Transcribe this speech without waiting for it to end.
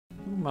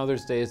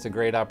Mother's Day is a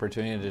great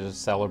opportunity to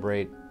just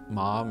celebrate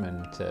Mom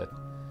and to,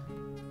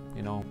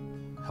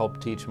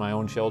 help teach my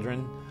own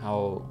children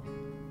how,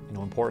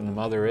 important the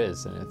mother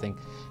is. And I think,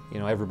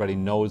 everybody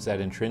knows that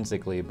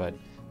intrinsically, but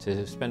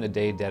to spend a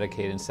day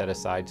dedicated and set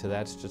aside to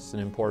that's just an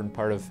important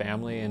part of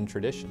family and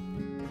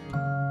tradition.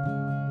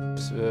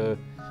 She's a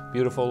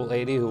beautiful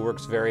lady who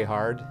works very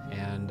hard,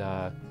 and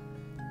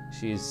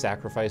she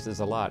sacrifices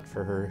a lot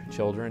for her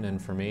children and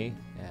for me,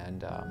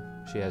 and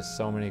she has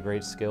so many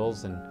great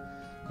skills, and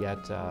yet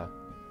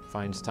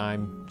finds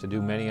time to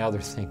do many other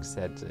things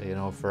that,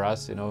 for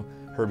us,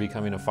 her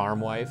becoming a farm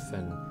wife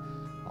and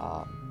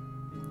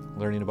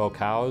learning about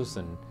cows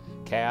and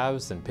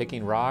calves and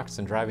picking rocks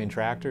and driving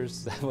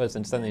tractors, that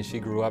wasn't something she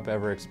grew up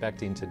ever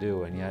expecting to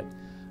do, and yet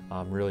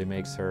really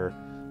makes her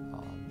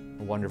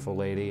a wonderful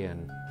lady,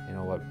 and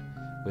what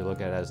we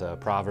look at as a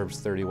Proverbs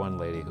 31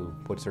 lady who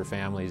puts her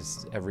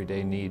family's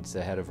everyday needs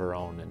ahead of her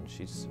own, and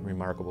she's a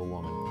remarkable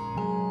woman.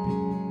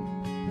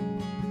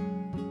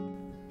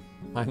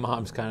 My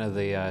mom's kind of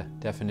the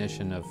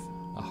definition of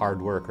a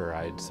hard worker,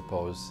 I'd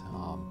suppose.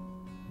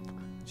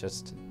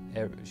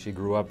 She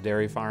grew up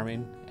dairy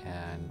farming,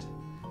 and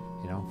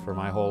for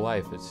my whole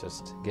life, it's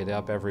just get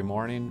up every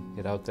morning,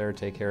 get out there,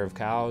 take care of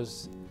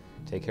cows,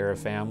 take care of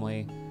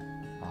family.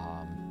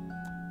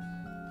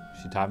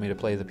 She taught me to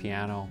play the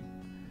piano.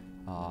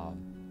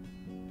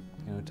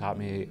 Taught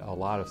me a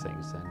lot of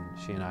things, and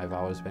she and I have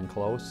always been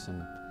close,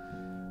 and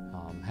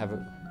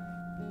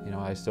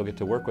I still get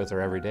to work with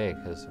her every day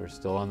because we're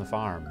still on the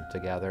farm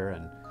together,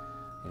 and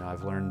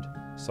I've learned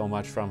so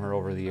much from her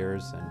over the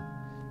years, and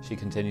she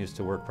continues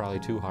to work probably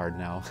too hard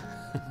now.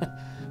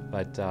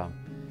 But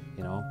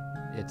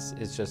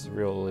it's just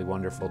really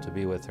wonderful to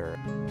be with her.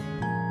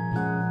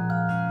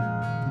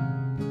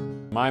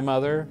 My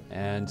mother,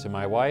 and to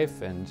my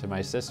wife, and to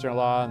my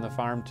sister-in-law on the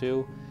farm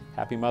too,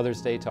 happy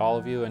Mother's Day to all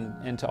of you,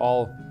 and to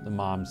all the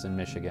moms in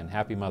Michigan.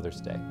 Happy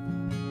Mother's Day.